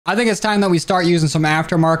I think it's time that we start using some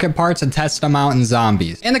aftermarket parts and test them out in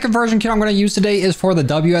zombies. And the conversion kit I'm going to use today is for the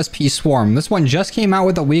WSP Swarm. This one just came out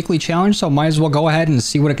with a weekly challenge, so might as well go ahead and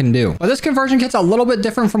see what it can do. But this conversion kit's a little bit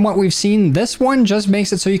different from what we've seen. This one just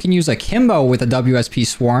makes it so you can use a Kimbo with a WSP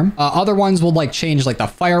Swarm. Other ones will like change like the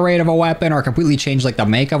fire rate of a weapon or completely change like the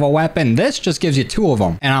make of a weapon. This just gives you two of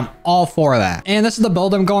them, and I'm all for that. And this is the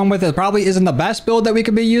build I'm going with. It probably isn't the best build that we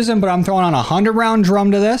could be using, but I'm throwing on a 100-round drum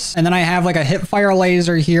to this. And then I have like a hip fire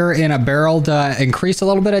laser here in a barrel to increase a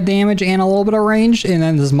little bit of damage and a little bit of range, and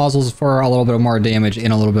then this muzzle's for a little bit more damage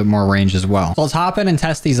and a little bit more range as well. So let's hop in and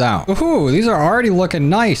test these out. Ooh, these are already looking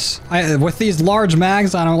nice. With these large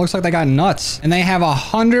mags on them, it looks like they got nuts. And they have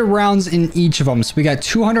 100 rounds in each of them, so we got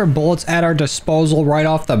 200 bullets at our disposal right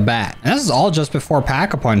off the bat. And this is all just before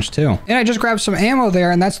Pack-a-Punch too. And I just grabbed some ammo there,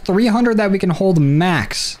 and that's 300 that we can hold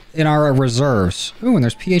max in our reserves. Ooh, and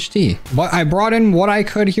there's PhD. But I brought in what I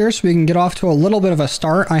could here so we can get off to a little bit of a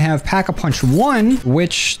start. I have Pack-a-Punch 1,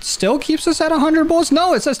 which still keeps us at 100 bullets.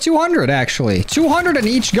 No, it says 200 actually. 200 in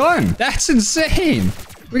each gun. That's insane.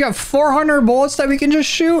 We got 400 bullets that we can just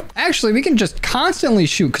shoot. Actually, we can just constantly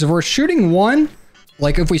shoot because if we're shooting one,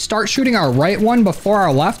 like if we start shooting our right one before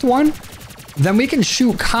our left one, then we can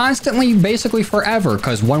shoot constantly, basically forever,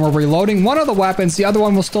 because when we're reloading one of the weapons, the other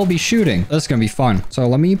one will still be shooting. This is going to be fun. So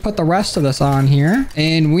let me put the rest of this on here.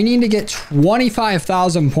 And we need to get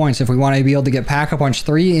 25,000 points if we want to be able to get Pack-a-Punch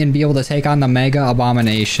 3 and be able to take on the Mega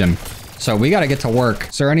Abomination. So we got to get to work.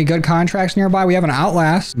 Is there any good contracts nearby? We have an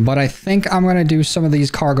Outlast, but I think I'm going to do some of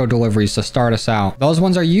these cargo deliveries to start us out. Those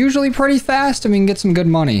ones are usually pretty fast and we can get some good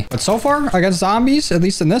money. But so far, against zombies, at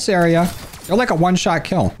least in this area, they're like a one-shot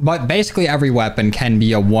kill. But basically every weapon can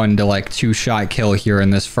be a 1 to like 2-shot kill here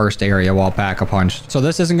in this first area while Pack-a-Punch. So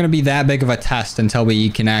this isn't going to be that big of a test until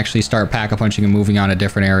we can actually start Pack-a-Punching and moving on to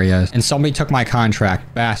different areas. And somebody took my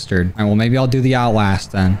contract. Bastard. All right, well, maybe I'll do the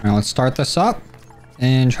Outlast then. All right, let's start this up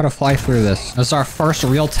and try to fly through this. This is our first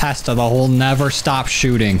real test of the whole never stop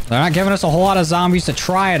shooting. They're not giving us a whole lot of zombies to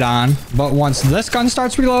try it on, but once this gun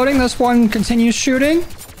starts reloading, this one continues shooting,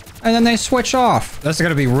 and then they switch off. This is going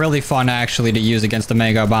to be really fun, actually, to use against the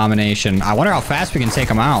Mega Abomination. I wonder how fast we can take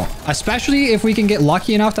them out. Especially if we can get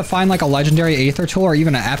lucky enough to find, like, a legendary Aether tool or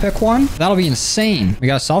even an epic one. That'll be insane. We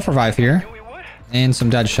got a self-revive here. And some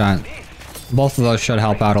dead shot. Both of those should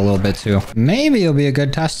help out a little bit, too. Maybe it'll be a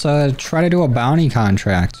good test to try to do a bounty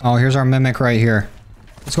contract. Oh, here's our Mimic right here.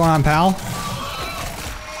 What's going on, pal?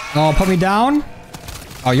 Oh, put me down?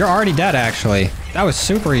 Oh, you're already dead, actually. That was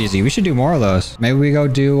super easy. We should do more of those. Maybe we go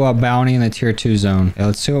do a bounty in the tier 2 zone. Okay,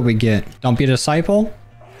 let's see what we get. Don't be a disciple.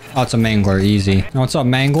 Oh, it's a Mangler. Easy. What's up,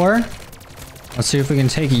 Mangler? Let's see if we can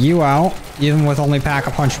take you out, even with only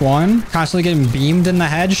Pack-a-Punch 1. Constantly getting beamed in the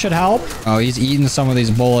head should help. Oh, he's eating some of these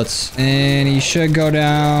bullets. And he should go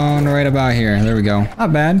down right about here. There we go.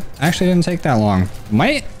 Not bad. Actually didn't take that long.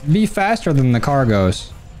 Might be faster than the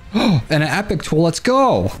cargoes. And an epic tool. Let's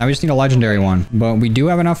go. Now we just need a legendary one. But we do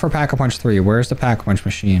have enough for Pack-a-Punch 3. Where's the Pack-a-Punch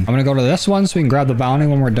machine? I'm going to go to this one so we can grab the bounty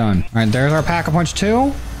when we're done. All right, there's our Pack-a-Punch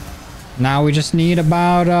 2. Now we just need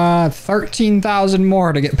about 13,000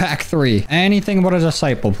 more to get Pack 3. Anything but a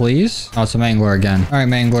disciple, please. Oh, it's a Mangler again. All right,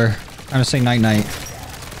 Mangler. I'm going to say night-night.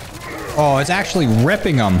 Oh, it's actually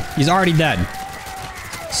ripping him. He's already dead.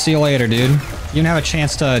 See you later, dude. You didn't have a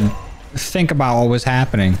chance to think about what was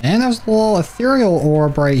happening. And there's a little ethereal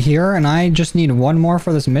orb right here, and I just need one more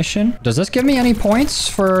for this mission. Does this give me any points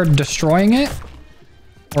for destroying it?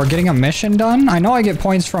 Or getting a mission done? I know I get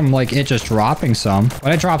points from, like, it just dropping some.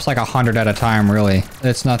 But it drops, like, 100 at a time, really.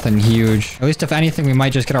 It's nothing huge. At least, if anything, we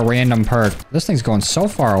might just get a random perk. This thing's going so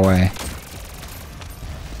far away.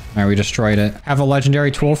 All right, we destroyed it. Have a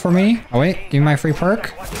legendary tool for me? Oh, wait. Give me my free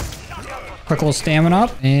perk. Quick little stamina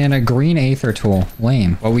up. And a green Aether tool.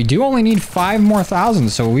 Lame. But we do only need 5 more thousand,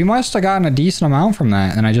 so we must have gotten a decent amount from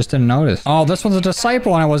that, and I just didn't notice. Oh, this one's a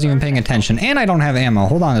disciple, and I wasn't even paying attention. And I don't have ammo.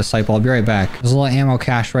 Hold on, disciple. I'll be right back. There's a little ammo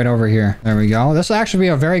cache right over here. There we go. This will actually be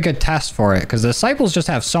a very good test for it, because the disciples just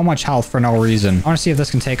have so much health for no reason. I want to see if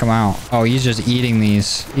this can take them out. Oh, he's just eating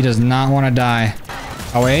these. He does not want to die.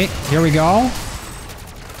 Oh, wait. Here we go.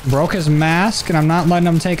 Broke his mask, and I'm not letting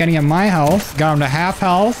him take any of my health. Got him to half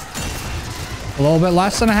health. A little bit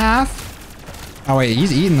less than half. Oh, wait.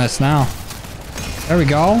 He's eating this now. There we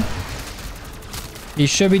go. He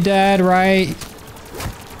should be dead, right?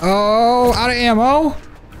 Oh, out of ammo.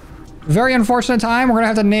 Very unfortunate time. We're going to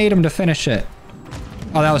have to nade him to finish it.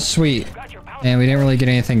 Oh, that was sweet. And we didn't really get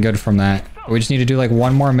anything good from that. We just need to do like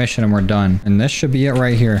one more mission and we're done. And this should be it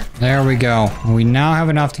right here. There we go. We now have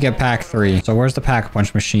enough to get Pack 3. So where's the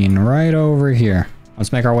Pack-a-Punch machine? Right over here.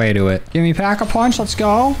 Let's make our way to it. Give me Pack-a-Punch. Let's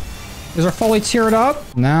go. These are fully tiered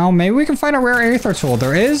up. Now, maybe we can find a rare aether tool.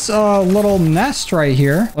 There is a little nest right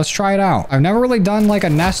here. Let's try it out. I've never really done like a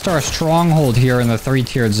nest or a stronghold here in the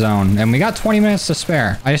 3-tiered zone. And we got 20 minutes to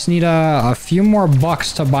spare. I just need a few more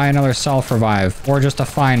bucks to buy another self-revive. Or just to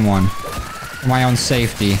find one. For my own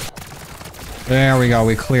safety. There we go.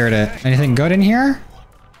 We cleared it. Anything good in here?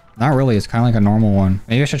 Not really. It's kind of like a normal one.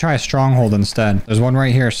 Maybe I should try a stronghold instead. There's one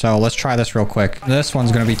right here, so let's try this real quick. This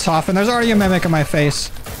one's going to be tough, and there's already a mimic in my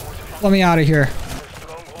face. Let me out of here.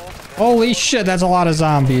 Holy shit, that's a lot of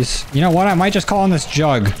zombies. You know what? I might just call in this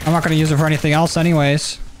jug. I'm not going to use it for anything else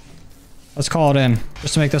anyways. Let's call it in,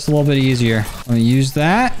 just to make this a little bit easier. Let me use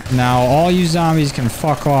that. Now, all you zombies can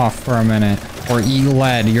fuck off for a minute. Or eat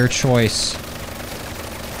lead, your choice.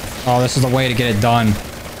 Oh, this is the way to get it done.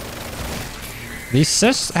 These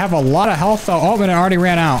cysts have a lot of health though. Oh, but it already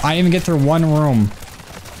ran out. I didn't even get through one room.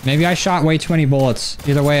 Maybe I shot way too many bullets.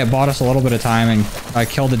 Either way, it bought us a little bit of timing. I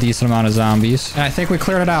killed a decent amount of zombies. And I think we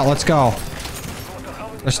cleared it out. Let's go.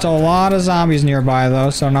 There's still a lot of zombies nearby though,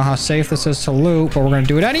 so I don't know how safe this is to loot, but we're gonna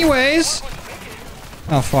do it anyways.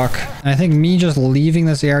 Oh, fuck. And I think me just leaving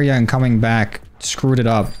this area and coming back screwed it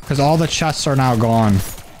up. Because all the chests are now gone.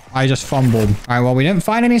 I just fumbled. All right, well, we didn't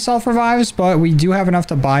find any self-revives, but we do have enough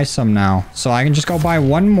to buy some now. So I can just go buy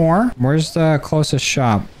one more. Where's the closest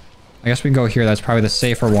shop? I guess we can go here. That's probably the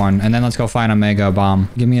safer one. And then let's go find a mega bomb.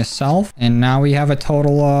 Give me a self. And now we have a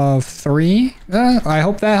total of 3. I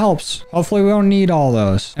hope that helps. Hopefully we don't need all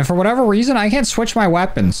those. And for whatever reason, I can't switch my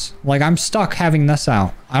weapons. Like, I'm stuck having this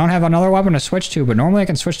out. I don't have another weapon to switch to, but normally I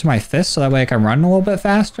can switch to my fist so that way I can run a little bit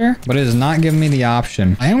faster. But it is not giving me the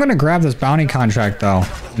option. I am going to grab this bounty contract, though,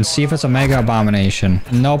 and see if it's a Mega Abomination.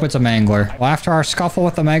 Nope, it's a Mangler. Well, after our scuffle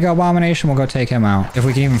with the Mega Abomination, we'll go take him out. If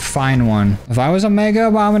we can even find one. If I was a Mega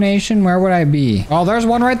Abomination, where would I be? Oh, there's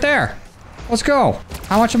one right there. Let's go.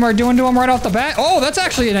 How much am I doing to him right off the bat? Oh, that's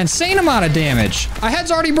actually an insane amount of damage. My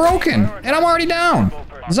head's already broken, and I'm already down.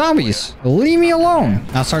 Zombies, leave me alone.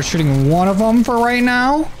 Now start shooting one of them for right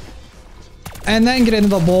now. And then get into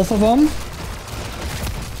the both of them.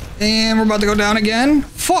 And we're about to go down again.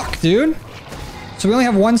 Fuck, dude. So we only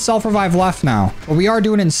have one self-revive left now. But we are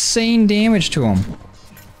doing insane damage to him.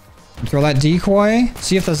 Throw that decoy.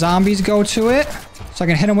 See if the zombies go to it. So I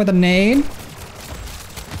can hit him with a nade.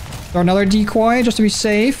 Throw another decoy just to be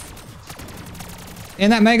safe.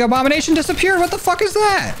 And that Mega Abomination disappeared. What the fuck is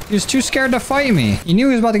that? He was too scared to fight me. He knew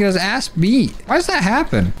he was about to get his ass beat. Why does that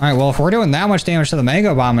happen? All right, well, if we're doing that much damage to the Mega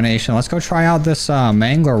Abomination, let's go try out this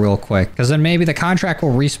Mangler real quick. Because then maybe the contract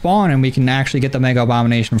will respawn and we can actually get the Mega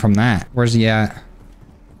Abomination from that. Where's he at?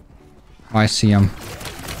 Oh, I see him.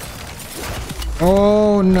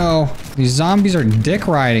 Oh, no. These zombies are dick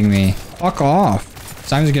riding me. Fuck off.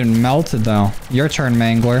 Zombies are getting melted, though. Your turn,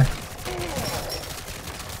 Mangler.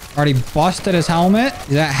 Already busted his helmet.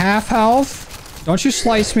 He's at half health. Don't you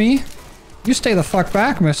slice me. You stay the fuck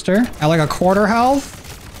back, mister. At like a quarter health.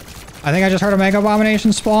 I think I just heard a Mega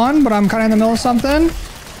Abomination spawn, but I'm kind of in the middle of something.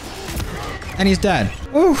 And he's dead.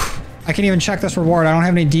 Oof. I can't even check this reward. I don't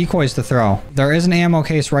have any decoys to throw. There is an ammo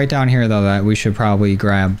case right down here, though, that we should probably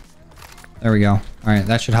grab. There we go. All right,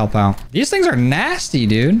 that should help out. These things are nasty,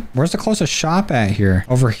 dude. Where's the closest shop at here?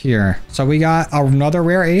 Over here. So we got another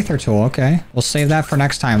rare aether tool. Okay. We'll save that for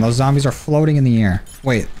next time. Those zombies are floating in the air.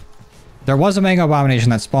 Wait. There was a Mega Abomination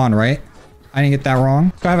that spawned, right? I didn't get that wrong.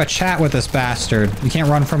 Let's go have a chat with this bastard. You can't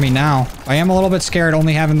run from me now. I am a little bit scared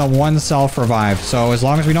only having the one self-revive. So as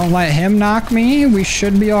long as we don't let him knock me, we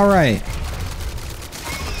should be all right.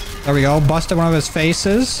 There we go. Busted one of his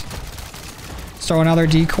faces. Let's throw another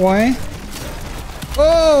decoy.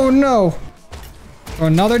 Oh, no. Throw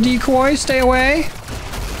another decoy. Stay away.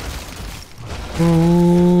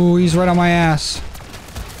 Ooh, he's right on my ass.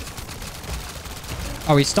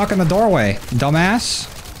 Oh, he's stuck in the doorway. Dumbass.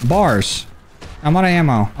 Bars. I'm out of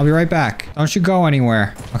ammo. I'll be right back. Don't you go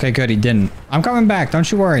anywhere. Okay, good. He didn't. I'm coming back. Don't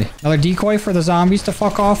you worry. Another decoy for the zombies to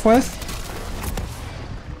fuck off with.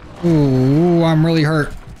 Ooh, I'm really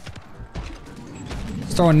hurt.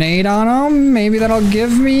 Let's throw a nade on him. Maybe that'll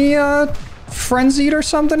give me a frenzied or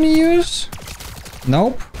something to use.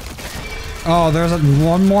 Nope. Oh, there's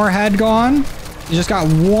one more head gone. You just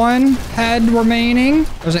got one head remaining.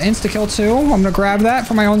 There's an insta-kill too. I'm gonna grab that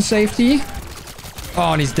for my own safety.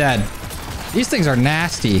 Oh, and he's dead. These things are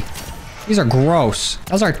nasty. These are gross.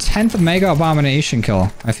 That was our 10th Mega Abomination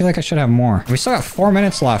kill. I feel like I should have more. We still got 4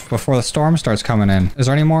 minutes left before the storm starts coming in. Is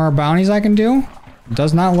there any more bounties I can do?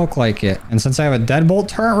 Does not look like it. And since I have a deadbolt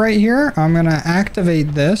turret right here, I'm gonna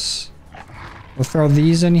activate this. We'll throw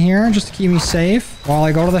these in here just to keep me safe while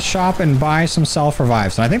I go to the shop and buy some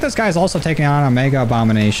self-revives. And I think this guy's also taking on a Mega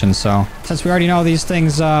Abomination. So since we already know these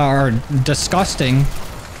things are disgusting,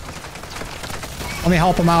 Let me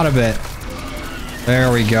help him out a bit.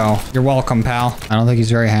 There we go. You're welcome, pal. I don't think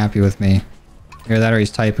he's very happy with me. Either that or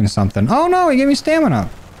he's typing something. Oh no, he gave me stamina.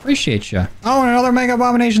 Appreciate you. Oh, and another Mega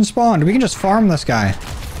Abomination spawned. We can just farm this guy.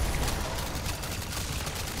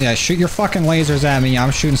 Yeah, shoot your fucking lasers at me.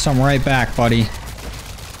 I'm shooting some right back, buddy.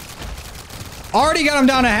 Already got him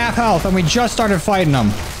down to half health, and we just started fighting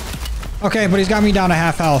him. Okay, but he's got me down to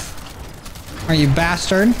half health. Are you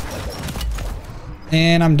bastard?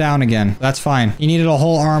 And I'm down again. That's fine. He needed a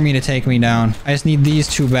whole army to take me down. I just need these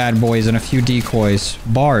two bad boys and a few decoys.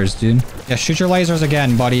 Bars, dude. Yeah, shoot your lasers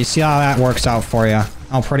again, buddy. See how that works out for you.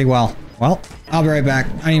 Oh, pretty well. Well, I'll be right back.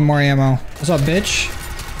 I need more ammo. What's up, bitch?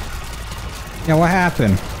 Yeah, what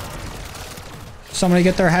happened? Somebody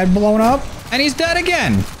get their head blown up? And he's dead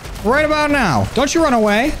again. Right about now. Don't you run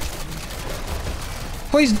away.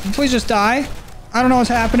 Please just die. I don't know what's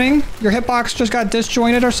happening. Your hitbox just got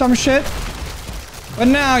disjointed or some shit. But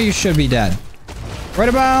now you should be dead. Right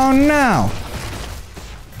about now.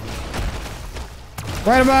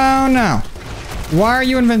 Right about now. Why are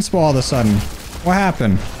you invincible all of a sudden? What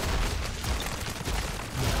happened?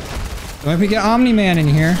 Let me get Omni-Man in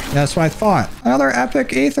here. That's what I thought. Another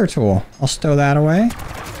epic Aether tool. I'll stow that away.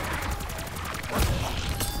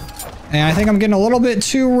 And I think I'm getting a little bit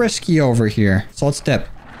too risky over here. So let's dip.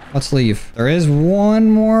 Let's leave. There is one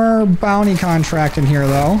more bounty contract in here,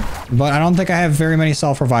 though. But I don't think I have very many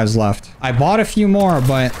self-revives left. I bought a few more,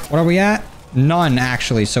 but what are we at? None,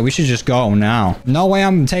 actually. So we should just go now. No way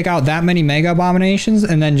I'm gonna take out that many Mega Abominations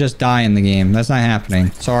and then just die in the game. That's not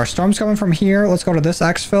happening. So our storm's coming from here. Let's go to this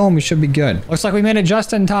exfil and we should be good. Looks like we made it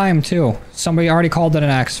just in time, too. Somebody already called it an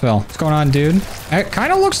exfil. What's going on, dude? It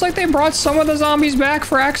kind of looks like they brought some of the zombies back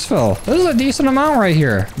for exfil. This is a decent amount right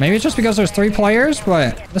here. Maybe it's just because there's 3 players,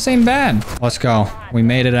 but this ain't bad. Let's go. We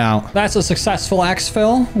made it out. That's a successful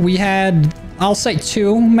exfil. We had, I'll say,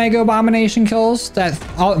 2 Mega Abomination kills. The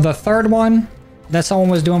 3rd one that someone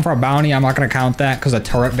was doing for a bounty, I'm not going to count that because a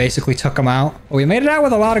turret basically took them out. But we made it out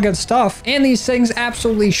with a lot of good stuff. And these things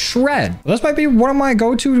absolutely shred. This might be one of my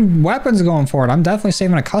go-to weapons going forward. I'm definitely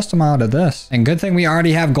saving a custom out of this. And good thing we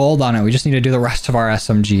already have gold on it. We just need to do the rest of our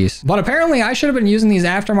SMGs. But apparently I should have been using these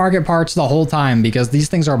aftermarket parts the whole time because these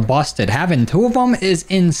things are busted. Having 2 of them is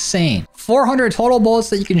insane. 400 total bullets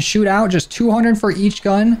that you can shoot out, just 200 for each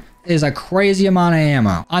gun, is a crazy amount of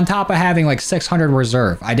ammo on top of having like 600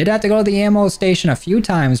 reserve. I did have to go to the ammo station a few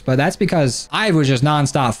times, but that's because I was just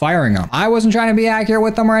nonstop firing them. I wasn't trying to be accurate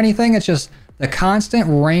with them or anything. It's just the constant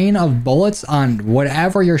rain of bullets on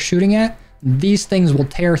whatever you're shooting at. These things will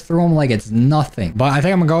tear through them like it's nothing. But I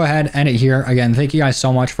think I'm gonna go ahead and end it here. Again, thank you guys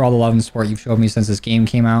so much for all the love and support you've showed me since this game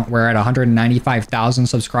came out. We're at 195,000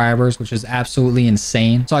 subscribers, which is absolutely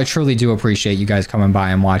insane. So I truly do appreciate you guys coming by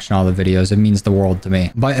and watching all the videos. It means the world to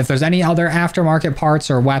me. But if there's any other aftermarket parts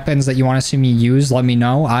or weapons that you want to see me use, let me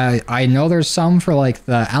know. I know there's some for like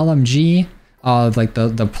the LMG, like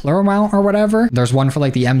the plural mount or whatever. There's one for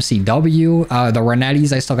like the MCW, the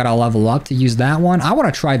Renettis. I still gotta level up to use that one. I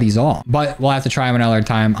want to try these all, but we'll have to try them another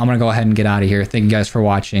time. I'm gonna go ahead and get out of here. Thank you guys for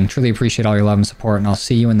watching. Truly appreciate all your love and support, and I'll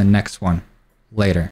see you in the next one. Later.